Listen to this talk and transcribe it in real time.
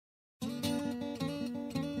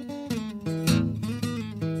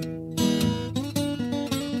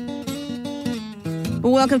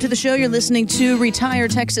Welcome to the show. You're listening to Retire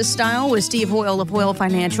Texas Style with Steve Hoyle of Hoyle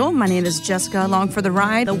Financial. My name is Jessica, along for the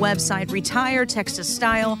ride. The website,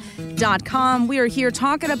 retiretexasstyle.com. We are here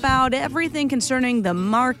talking about everything concerning the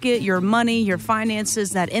market, your money, your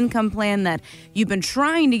finances, that income plan that you've been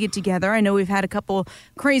trying to get together. I know we've had a couple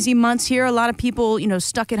crazy months here. A lot of people,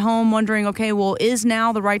 stuck at home wondering, okay, well, is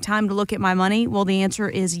now the right time to look at my money? Well, the answer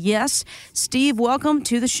is yes. Steve, welcome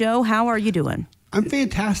to the show. How are you doing? I'm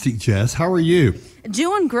fantastic, Jess. How are you?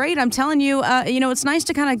 Doing great. I'm telling you, it's nice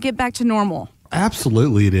to kind of get back to normal.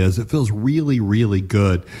 Absolutely it is. It feels really, really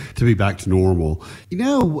good to be back to normal.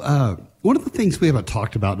 One of the things we haven't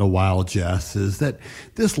talked about in a while, Jess, is that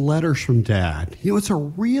this Letters from Dad, it's a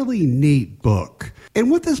really neat book.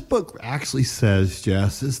 And what this book actually says,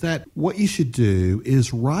 Jess, is that what you should do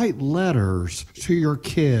is write letters to your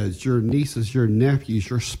kids, your nieces, your nephews,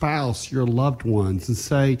 your spouse, your loved ones, and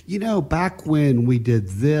say, back when we did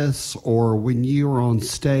this, or when you were on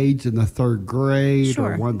stage in the third grade,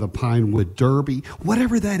 Sure. or won the Pinewood Derby,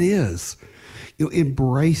 whatever that is.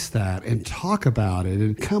 Embrace that and talk about it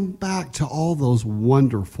and come back to all those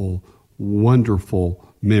wonderful, wonderful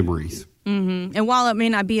memories. Mm-hmm. And while it may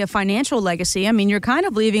not be a financial legacy, you're kind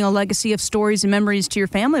of leaving a legacy of stories and memories to your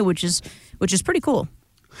family, which is pretty cool.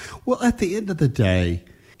 Well, at the end of the day,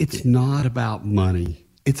 it's not about money.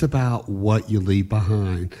 It's about what you leave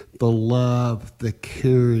behind. The love, the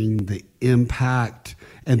caring, the impact,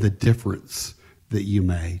 and the difference that you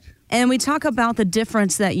made. And we talk about the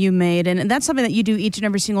difference that you made, and that's something that you do each and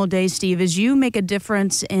every single day, Steve, is you make a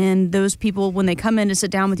difference in those people when they come in to sit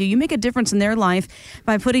down with you. You make a difference in their life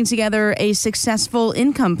by putting together a successful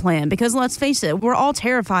income plan, because let's face it, we're all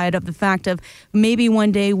terrified of the fact of maybe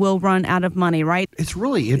one day we'll run out of money, right? It's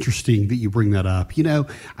really interesting that you bring that up.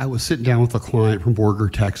 I was sitting down with a client from Borger,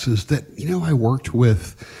 Texas that, I worked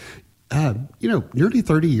with nearly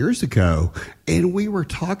 30 years ago. And we were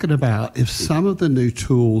talking about if some of the new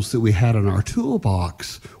tools that we had in our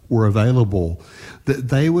toolbox were available, that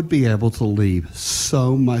they would be able to leave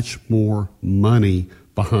so much more money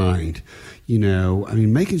behind.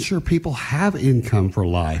 Making sure people have income for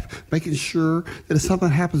life, making sure that if something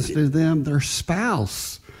happens to them, their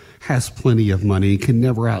spouse has plenty of money and can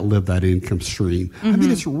never outlive that income stream.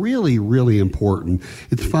 Mm-hmm. It's really, really important.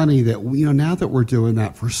 It's funny that, now that we're doing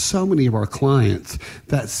that for so many of our clients,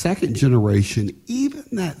 that second generation, even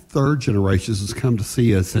that third generation has come to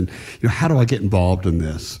see us and, how do I get involved in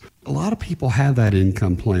this? A lot of people have that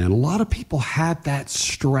income plan. A lot of people have that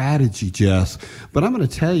strategy, Jess. But I'm going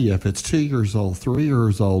to tell you, if it's 2 years old, 3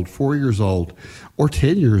 years old, 4 years old, or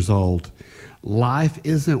 10 years old, life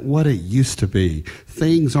isn't what it used to be.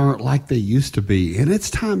 Things aren't like they used to be. And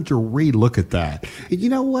it's time to relook at that.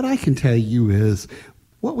 And what I can tell you is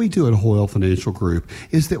what we do at Hoyle Financial Group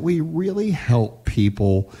is that we really help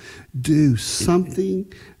people do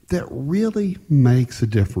something that really makes a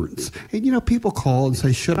difference. And, people call and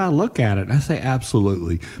say, should I look at it? And I say,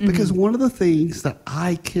 absolutely. Mm-hmm. Because one of the things that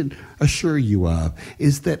I can assure you of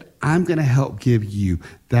is that I'm going to help give you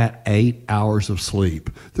that 8 hours of sleep.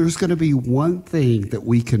 There's going to be one thing that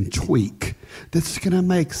we can tweak that's going to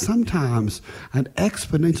make sometimes an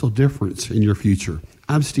exponential difference in your future.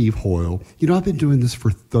 I'm Steve Hoyle. I've been doing this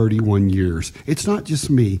for 31 years. It's not just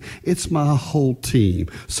me. It's my whole team.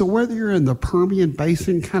 So whether you're in the Permian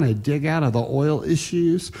Basin, kind of dig out of the oil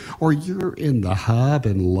issues, or you're in the hub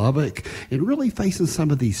in Lubbock and really facing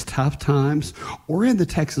some of these tough times, or in the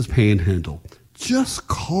Texas Panhandle, just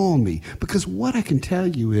call me, because what I can tell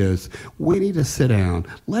you is we need to sit down.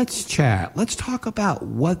 Let's chat. Let's talk about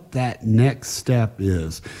what that next step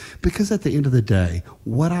is. Because at the end of the day,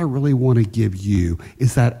 what I really want to give you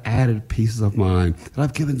is that added peace of mind that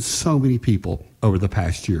I've given so many people over the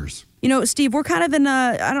past years. Steve, we're kind of in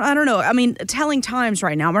I don't know. Telling times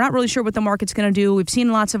right now. We're not really sure what the market's going to do. We've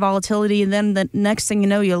seen lots of volatility, and then the next thing you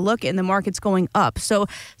know, you look and the market's going up. So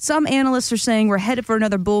some analysts are saying we're headed for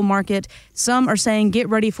another bull market. Some are saying get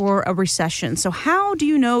ready for a recession. So how do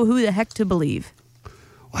you know who the heck to believe?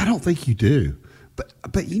 Well, I don't think you do. But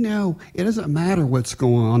it doesn't matter what's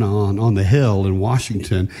going on the Hill in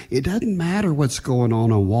Washington. It doesn't matter what's going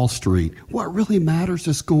on Wall Street. What really matters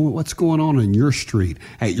is what's going on in your street,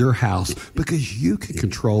 at your house, because you can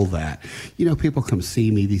control that. People come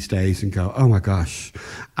see me these days and go, oh my gosh,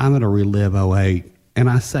 I'm going to relive '08. And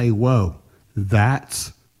I say, whoa,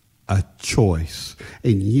 that's a choice.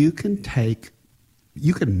 And you can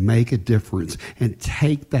make a difference and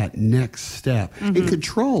take that next step and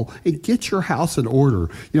control and get your house in order.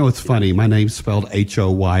 It's funny. My name's spelled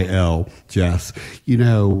Hoyl, Jess.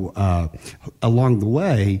 Along the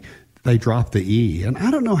way, they dropped the E. And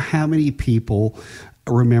I don't know how many people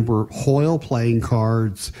I remember Hoyle playing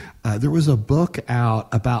cards. There was a book out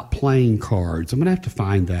about playing cards. I'm going to have to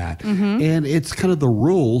find that. And it's kind of the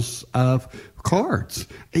rules of cards.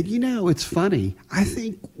 And, it's funny. I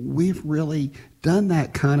think we've really done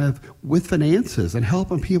that kind of with finances and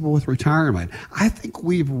helping people with retirement. I think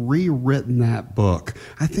we've rewritten that book.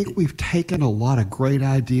 I think we've taken a lot of great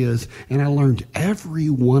ideas, and I learned every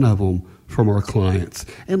one of them from our clients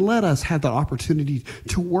and let us have the opportunity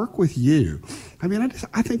to work with you. I mean,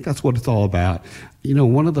 I think that's what it's all about.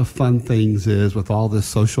 One of the fun things is with all this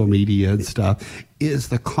social media and stuff is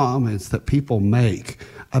the comments that people make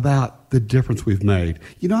about the difference we've made.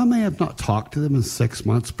 I may have not talked to them in 6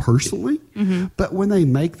 months personally, but when they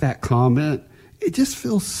make that comment, it just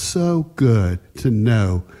feels so good to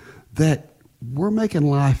know that we're making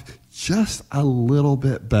life just a little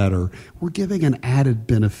bit better. We're giving an added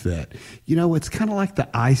benefit. It's kind of like the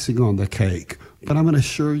icing on the cake, but I'm going to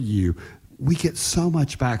assure you, we get so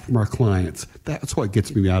much back from our clients. That's what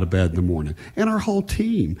gets me out of bed in the morning. And our whole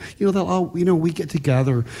team, we get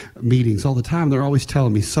together meetings all the time. They're always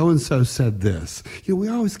telling me so-and-so said this.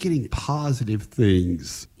 We're always getting positive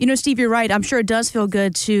things. Steve, you're right. I'm sure it does feel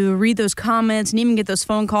good to read those comments and even get those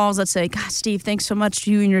phone calls that say, God, Steve, thanks so much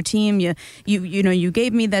to you and your team. You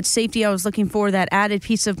gave me that safety I was looking for, that added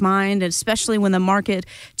peace of mind, especially when the market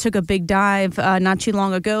took a big dive not too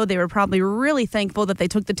long ago. They were probably really thankful that they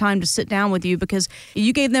took the time to sit down with you because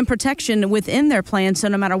you gave them protection within their plan. So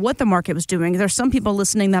no matter what the market was doing, there's some people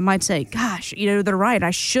listening that might say, gosh, they're right.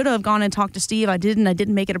 I should have gone and talked to Steve. I didn't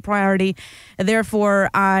make it a priority. Therefore,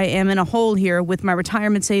 I am in a hole here with my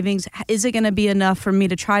retirement savings. Is it going to be enough for me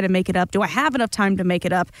to try to make it up? Do I have enough time to make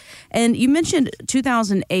it up? And you mentioned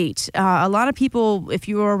 2008. A lot of people, if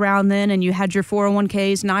you were around then and you had your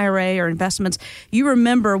 401ks, an IRA or investments, you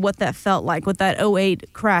remember what that felt like, what that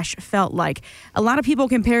 '08 crash felt like. A lot of people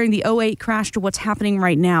comparing the '08 crash to what's happening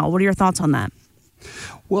right now. What are your thoughts on that?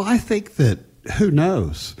 Well, I think that who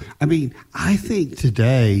knows? I mean, I think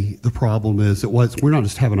today the problem is we're not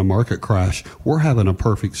just having a market crash, we're having a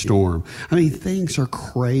perfect storm. I mean, things are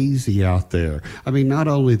crazy out there. I mean, not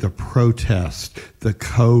only the protests, the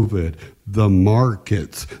COVID, the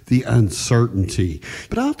markets, the uncertainty.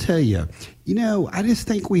 But I'll tell you, I just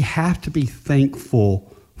think we have to be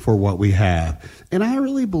thankful for what we have. And I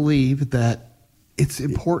really believe that it's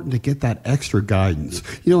important to get that extra guidance.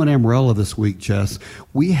 In Amarillo this week, Jess,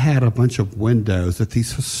 we had a bunch of windows at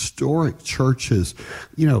these historic churches,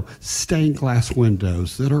 stained glass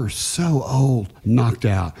windows that are so old, knocked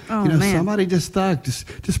out. Man. Somebody just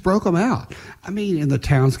broke them out. I mean, and the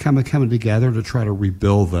town's coming together to try to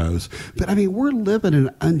rebuild those. But I mean, we're living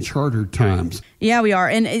in uncharted times. Yeah, we are.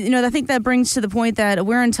 And, I think that brings to the point that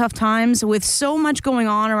we're in tough times with so much going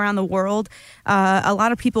on around the world. A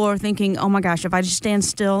lot of people are thinking, oh my gosh, if I just stand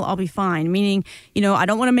still, I'll be fine. Meaning, I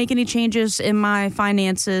don't want to make any changes in my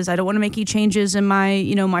finances. I don't want to make any changes in my,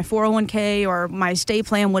 my 401k or my estate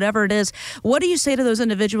plan, whatever it is. What do you say to those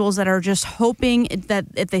individuals that are just hoping that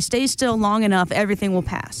if they stay still long enough, everything will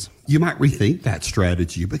pass? You might rethink that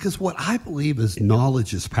strategy because what I believe is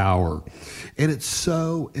knowledge is power, and it's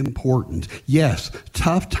so important. Yes,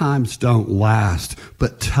 tough times don't last,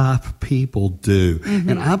 but tough people do.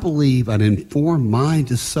 And I believe an informed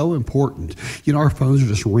mind is so important. Our phones are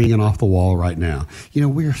just ringing off the wall right now.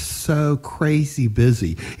 We're so crazy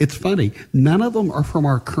busy. It's funny, none of them are from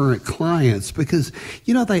our current clients because,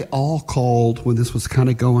 they all called when this was kind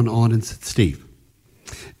of going on and said, Steve,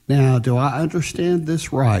 now, do I understand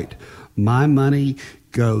this right? My money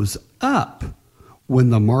goes up when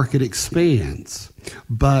the market expands,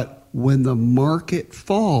 but when the market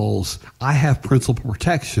falls, I have principal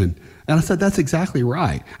protection. And I said, that's exactly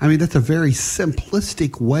right. I mean, that's a very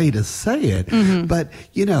simplistic way to say it, but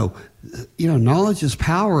knowledge is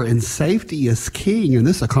power and safety is king in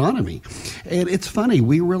this economy. And it's funny,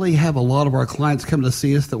 we really have a lot of our clients come to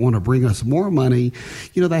see us that want to bring us more money.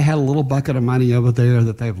 They had a little bucket of money over there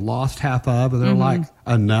that they've lost half of, and they're like,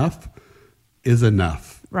 enough is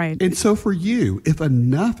enough. Right. And so for you, if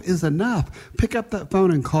enough is enough, pick up that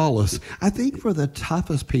phone and call us. I think for the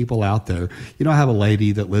toughest people out there, I have a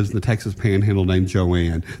lady that lives in the Texas Panhandle named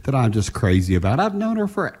Joanne that I'm just crazy about. I've known her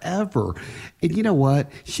forever. And you know what?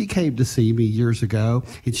 She came to see me years ago,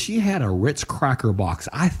 and she had a Ritz cracker box.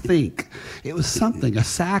 I think it was something, a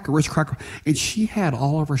sack of Ritz cracker. And she had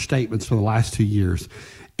all of her statements for the last 2 years.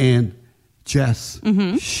 And Jess,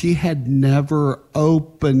 she had never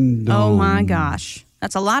opened them. Oh, my gosh.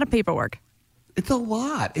 That's a lot of paperwork. It's a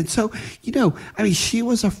lot. And so, she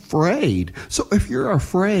was afraid. So if you're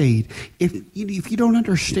afraid, if you don't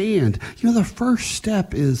understand, the first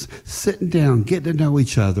step is sitting down, getting to know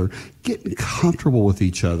each other, getting comfortable with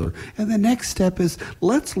each other. And the next step is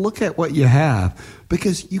let's look at what you have,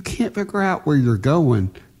 because you can't figure out where you're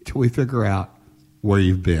going till we figure out where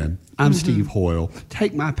you've been. I'm Steve Hoyle.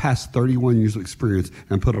 Take my past 31 years of experience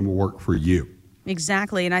and put them to work for you.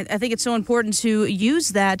 Exactly. And I think it's so important to use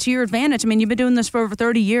that to your advantage. I mean, you've been doing this for over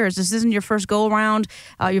 30 years. This isn't your first go around.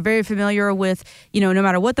 You're very familiar with, no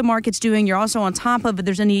matter what the market's doing, you're also on top of it.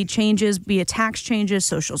 There's any changes, be it tax changes,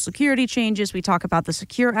 Social Security changes. We talk about the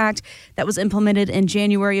Secure Act that was implemented in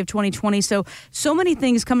January of 2020. So many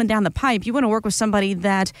things coming down the pipe. You want to work with somebody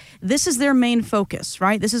that this is their main focus,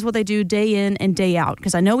 right? This is what they do day in and day out.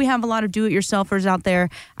 Because I know we have a lot of do-it-yourselfers out there.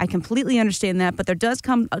 I completely understand that. But there does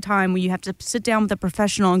come a time when you have to sit down with a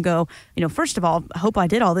professional and go, first of all, I hope I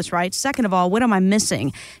did all this right. Second of all, what am I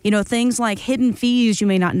missing? Things like hidden fees you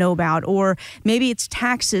may not know about, or maybe it's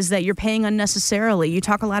taxes that you're paying unnecessarily. You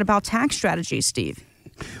talk a lot about tax strategies, Steve.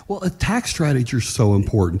 Well, a tax strategy is so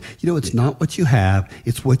important. It's not what you have,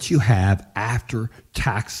 it's what you have after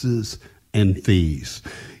taxes and fees.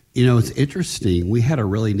 It's interesting. We had a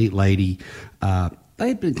really neat lady.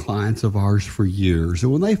 They'd been clients of ours for years.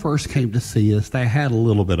 And when they first came to see us, they had a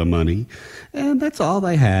little bit of money. And that's all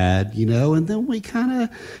they had, And then we kind of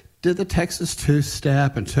did the Texas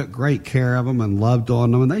two-step and took great care of them and loved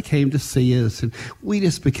on them. And they came to see us. And we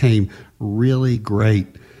just became really great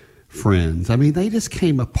friends. I mean, they just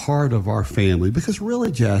came a part of our family, because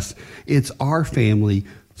really, Jess, it's our family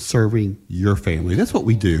serving your family. That's what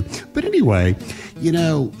we do. But anyway,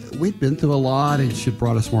 we'd been through a lot, and she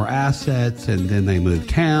brought us more assets, and then they moved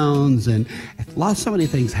towns, and so many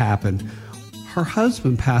things happened. Her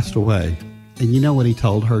husband passed away. And you know what he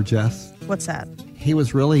told her, Jess? What's that? He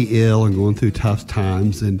was really ill and going through tough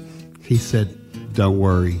times, and he said, "Don't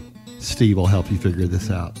worry. Steve will help you figure this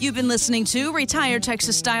out." You've been listening to Retire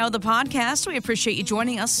Texas Style, the podcast. We appreciate you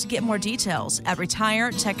joining us. Get more details at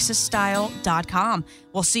retiretexasstyle.com.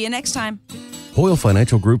 We'll see you next time. Hoyle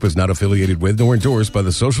Financial Group is not affiliated with nor endorsed by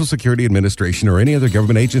the Social Security Administration or any other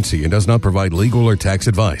government agency and does not provide legal or tax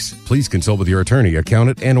advice. Please consult with your attorney,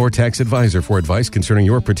 accountant, and/or tax advisor for advice concerning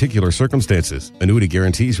your particular circumstances. Annuity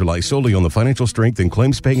guarantees rely solely on the financial strength and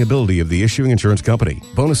claims-paying ability of the issuing insurance company.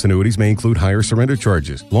 Bonus annuities may include higher surrender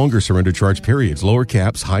charges, longer surrender charge periods, lower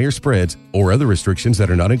caps, higher spreads, or other restrictions that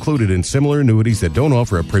are not included in similar annuities that don't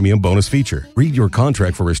offer a premium bonus feature. Read your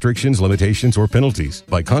contract for restrictions, limitations, or penalties.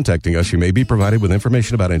 By contacting us, you may be provided with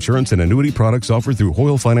information about insurance and annuity products offered through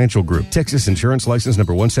Hoyle Financial Group. Texas Insurance License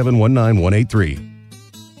Number 1719183.